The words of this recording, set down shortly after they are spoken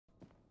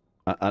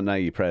I know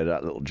you prayed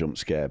that little jump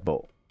scare,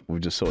 but we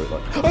just saw it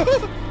like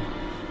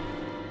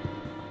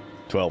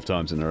 12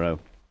 times in a row.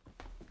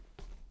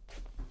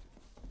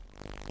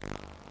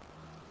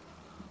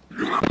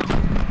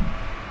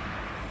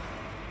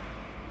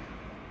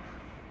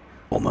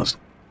 Almost.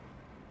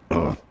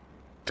 Oh,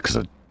 because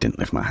I didn't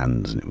lift my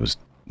hands and it was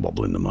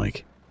wobbling the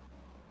mic.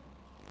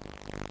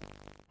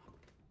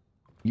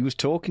 You was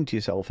talking to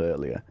yourself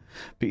earlier,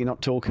 but you're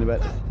not talking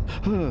about...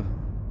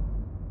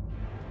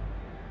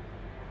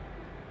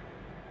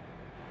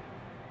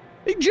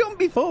 He jumped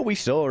before we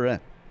saw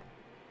her.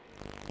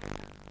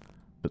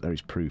 But there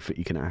is proof that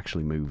you can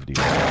actually move the...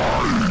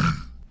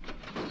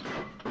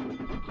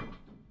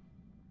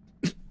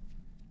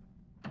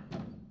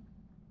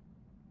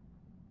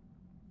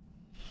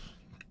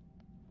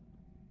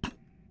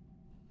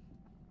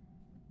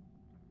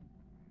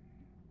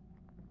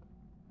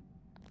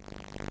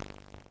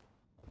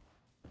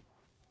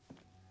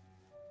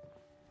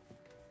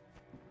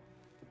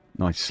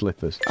 Nice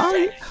slippers.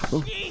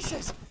 Oh.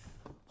 Jesus!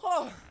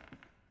 Oh,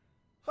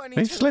 I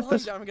need to turn the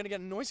volume down. I'm gonna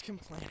get a noise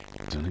complaint.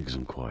 I don't think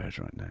I'm quiet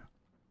right now.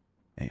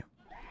 Hey.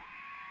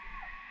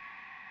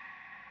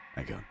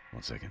 Hang on,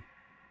 1 second.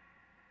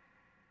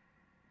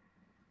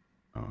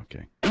 Oh,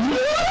 okay.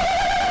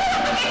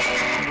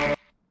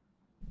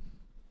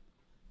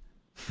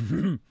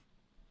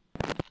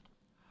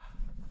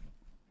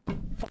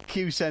 Fuck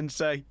you,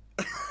 Sensei.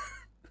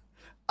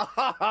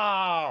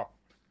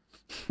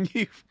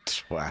 You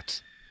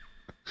twat.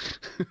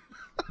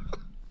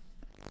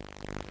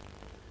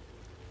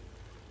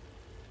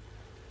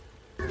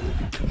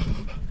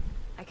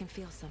 I can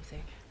feel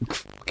something.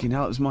 Fucking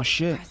hell, it was my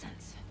shit.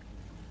 Presence.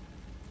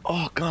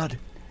 Oh, God.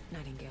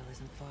 Nightingale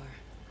isn't far.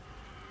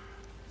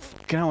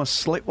 Fucking hell, I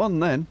slipped one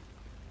then.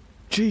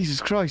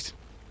 Jesus Christ.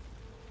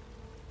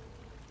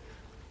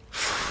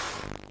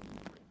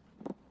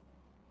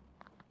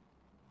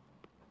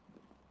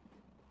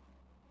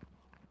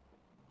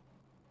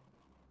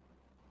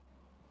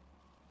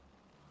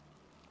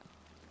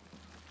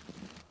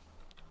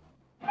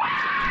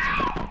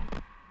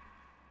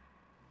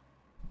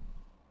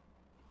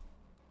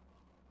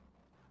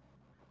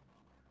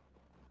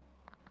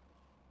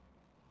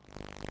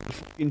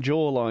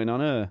 Jawline on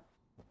her.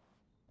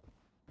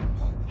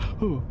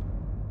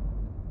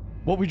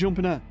 What are we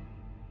jumping at?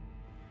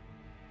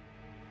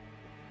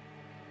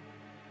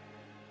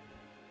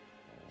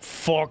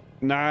 Fuck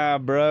nah,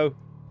 bro.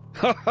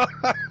 I'd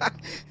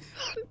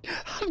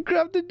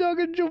grab the dog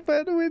and jump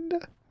out the window.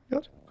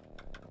 God.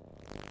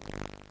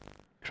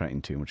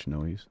 Creating too much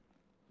noise.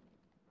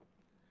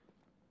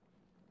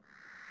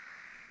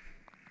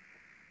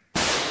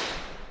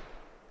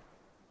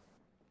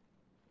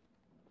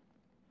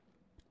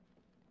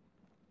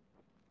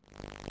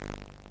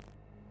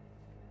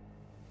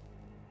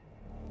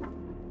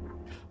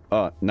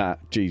 Oh, nah,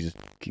 Jesus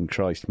fucking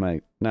Christ,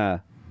 mate. Nah.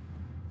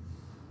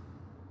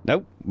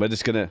 Nope, we're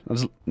just gonna...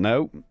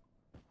 Nope.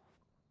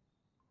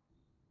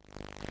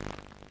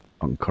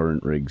 On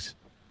current rigs.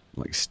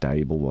 Like,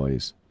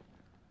 stable-wise.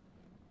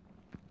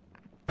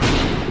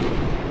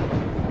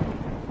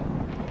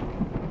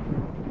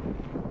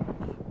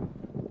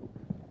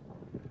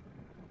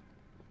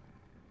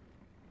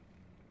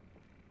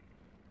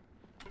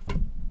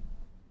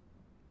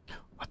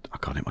 I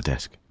can't hit my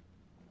desk.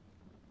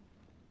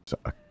 So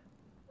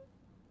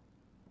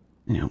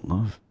you don't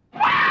love.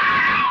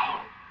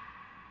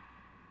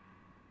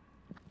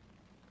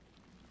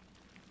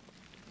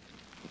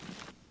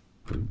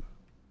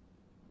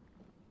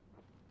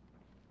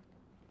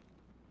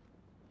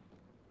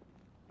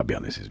 I'll be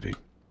honest, it'd be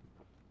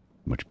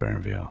much better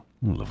in VR.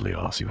 What a lovely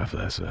arse you have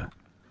there, sir.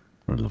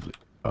 What a lovely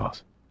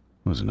arse.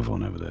 There's another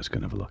one over there, let's go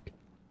and have a look.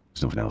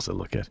 There's nothing else to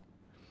look at.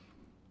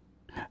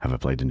 Have I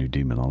played the new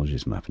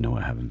Demonologist map? No,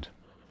 I haven't.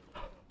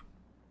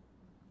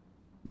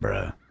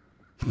 Bruh.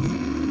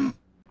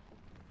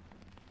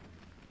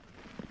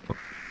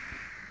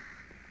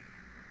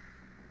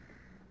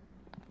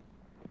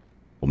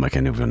 Won't make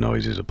any other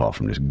noises apart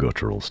from this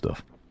guttural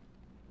stuff.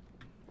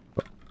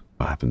 What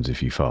happens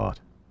if you fart?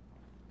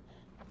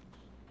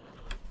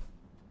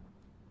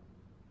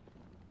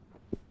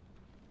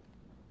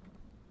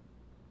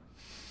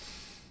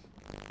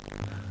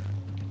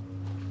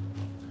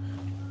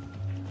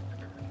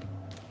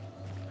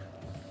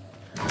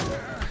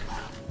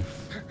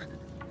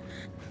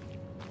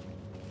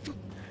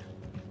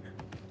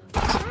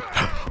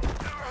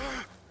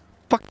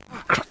 Fuck!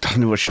 I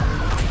knew what.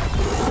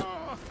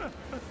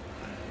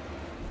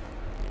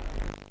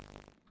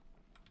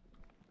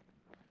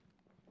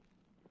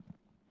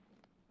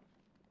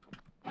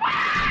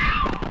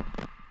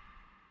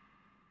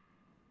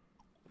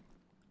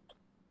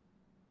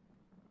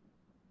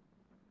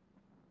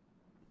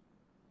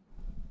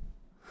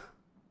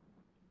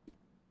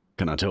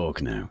 Can I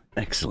talk now?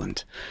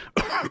 Excellent.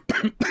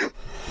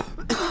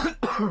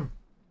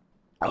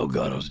 Oh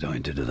God, I was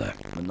dying to do that.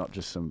 And not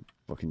just some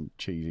fucking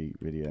cheesy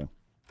video.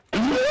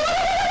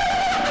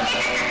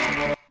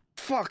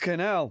 Fucking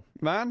hell,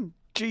 man.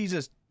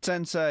 Jesus,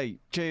 Sensei.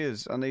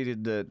 Cheers. I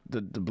needed the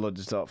blood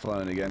to start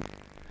flowing again.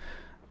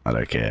 I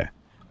don't care.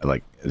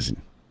 like, as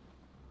in,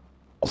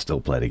 I'll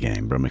still play the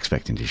game, but I'm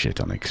expecting to shit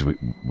on it because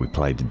we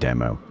played the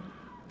demo,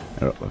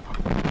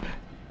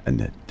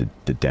 and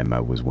the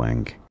demo was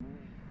wang.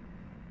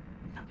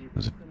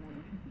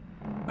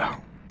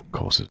 Oh, of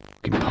course, it's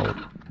fucking pole.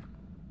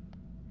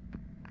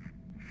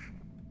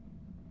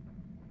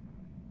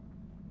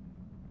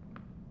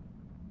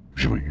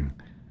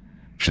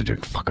 Should do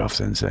fuck off,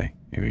 Sensei.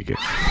 Here we go.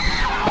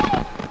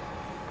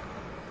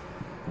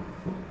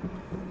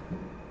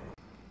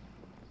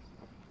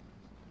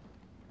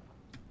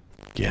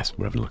 Yes,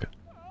 we're having a look at.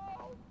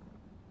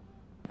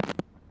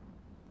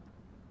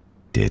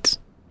 Did.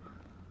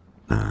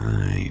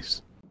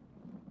 Nice.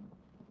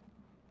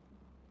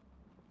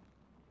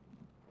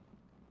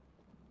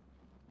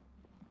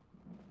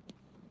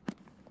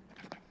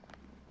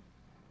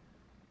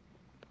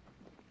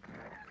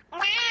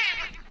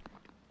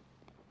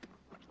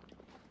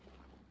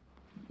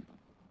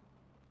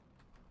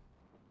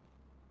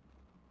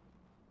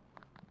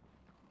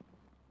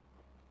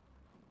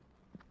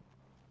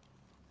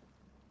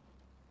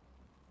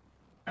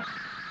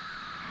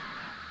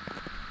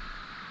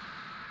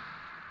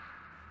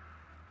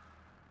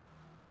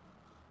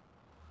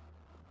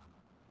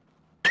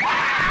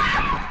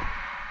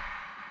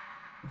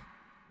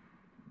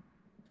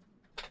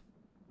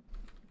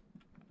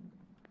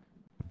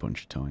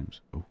 Bunch of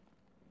times. Oh.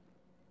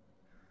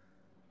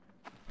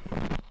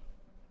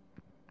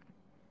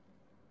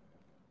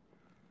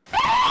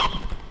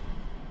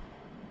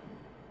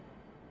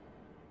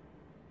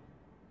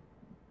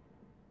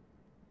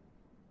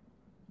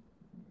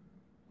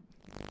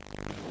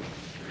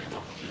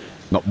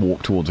 Not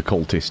walk towards the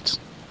cultists.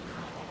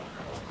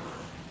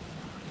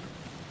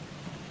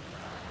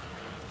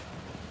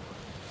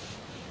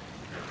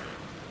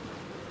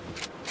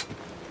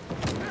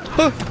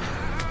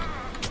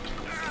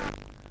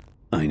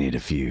 I need a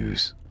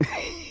fuse.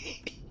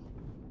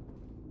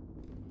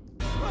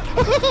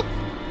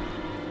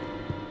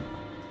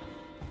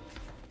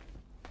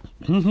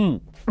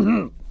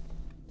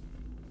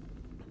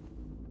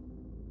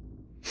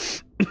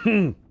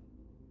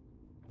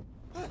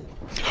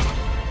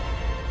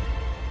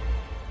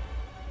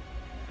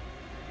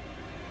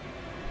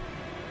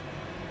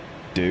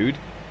 Dude.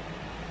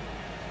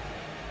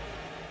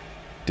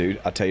 Dude,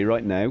 I'll tell you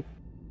right now.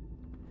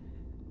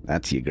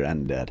 That's your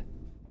granddad.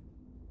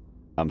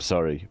 I'm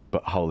sorry,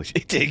 but holy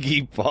shit,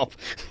 Iggy Pop.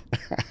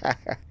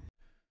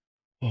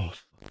 Oh,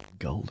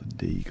 golden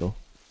deagle.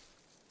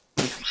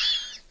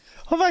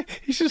 Oh my,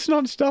 he's just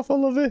non-stop, I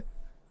love it.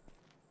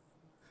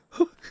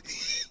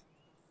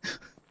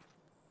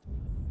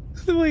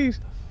 The way he's...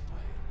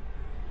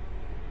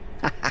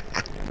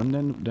 And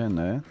then down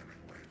there.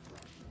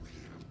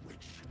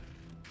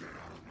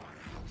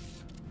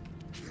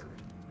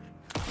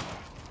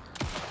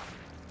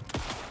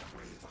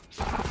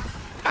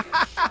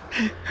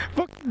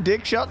 Fucking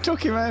dick shot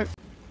took him out.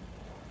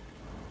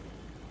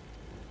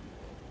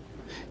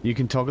 You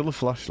can toggle the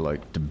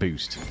flashlight to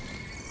boost.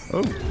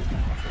 Oh.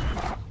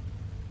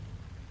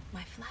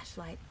 My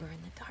flashlight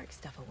burned the dark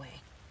stuff away.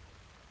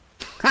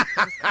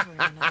 Discovering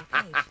another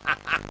page.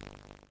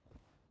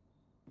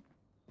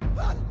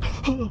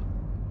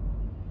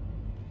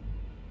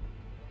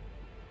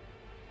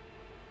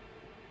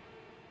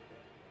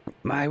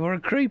 My, we're a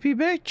creepy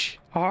bitch.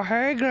 Oh,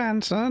 hey,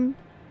 grandson.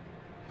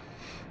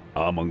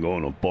 I'm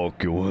gonna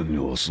fuck you in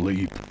your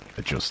sleep.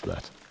 Adjust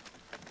that.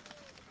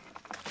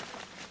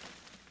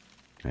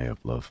 Hey up,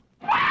 love.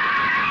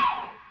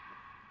 I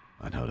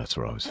know, that's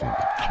what I was thinking.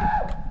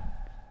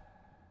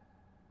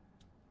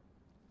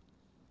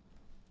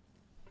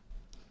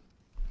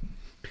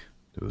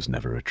 There was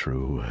never a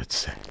true word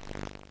said.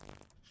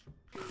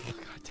 God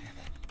damn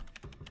it.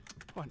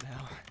 What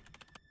now?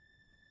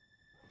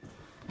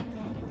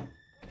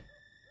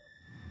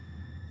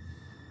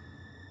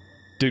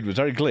 Dude, was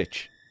that a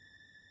glitch?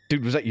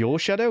 Dude, was that your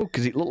shadow?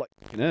 Because it looked like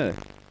fucking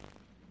Earth.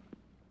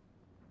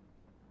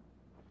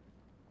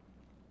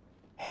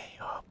 Hey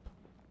up.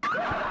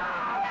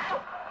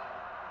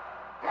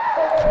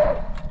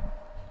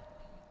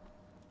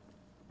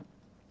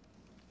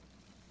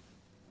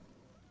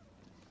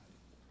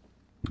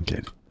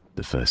 Okay,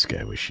 the first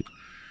scare was shit.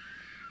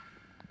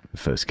 The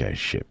first scare is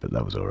shit, but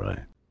that was alright.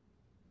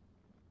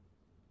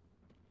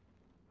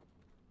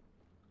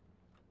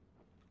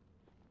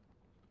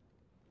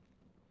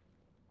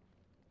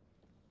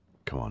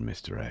 Come on,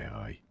 Mr.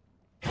 AI.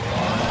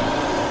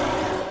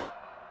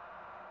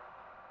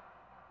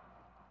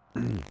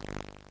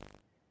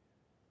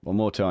 One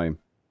more time.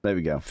 There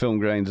we go. Film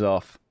grains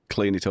off.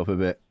 Clean it up a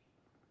bit.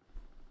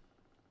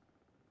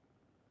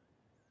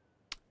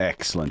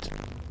 Excellent.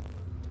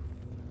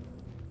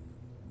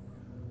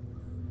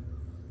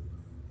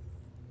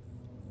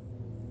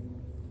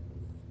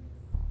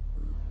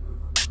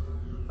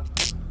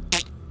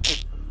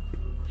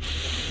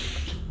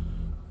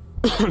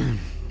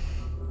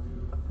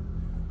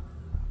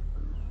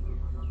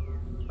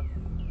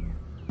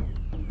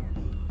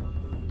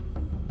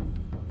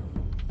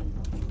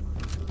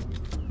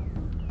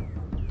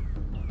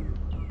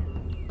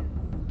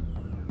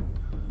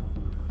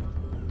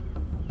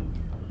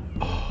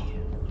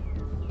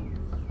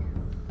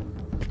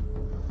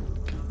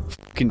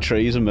 fucking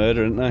trees are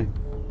murder, aren't they?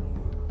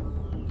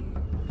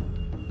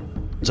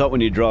 It's like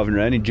when you're driving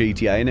around in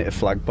GTA and hit a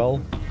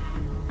flagpole.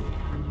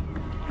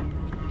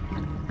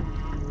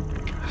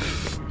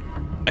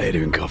 How you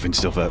doing coughing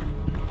stuff up?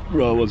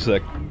 Right, one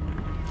sec.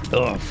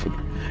 Oh, fuck.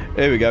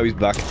 Here we go, he's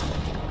back.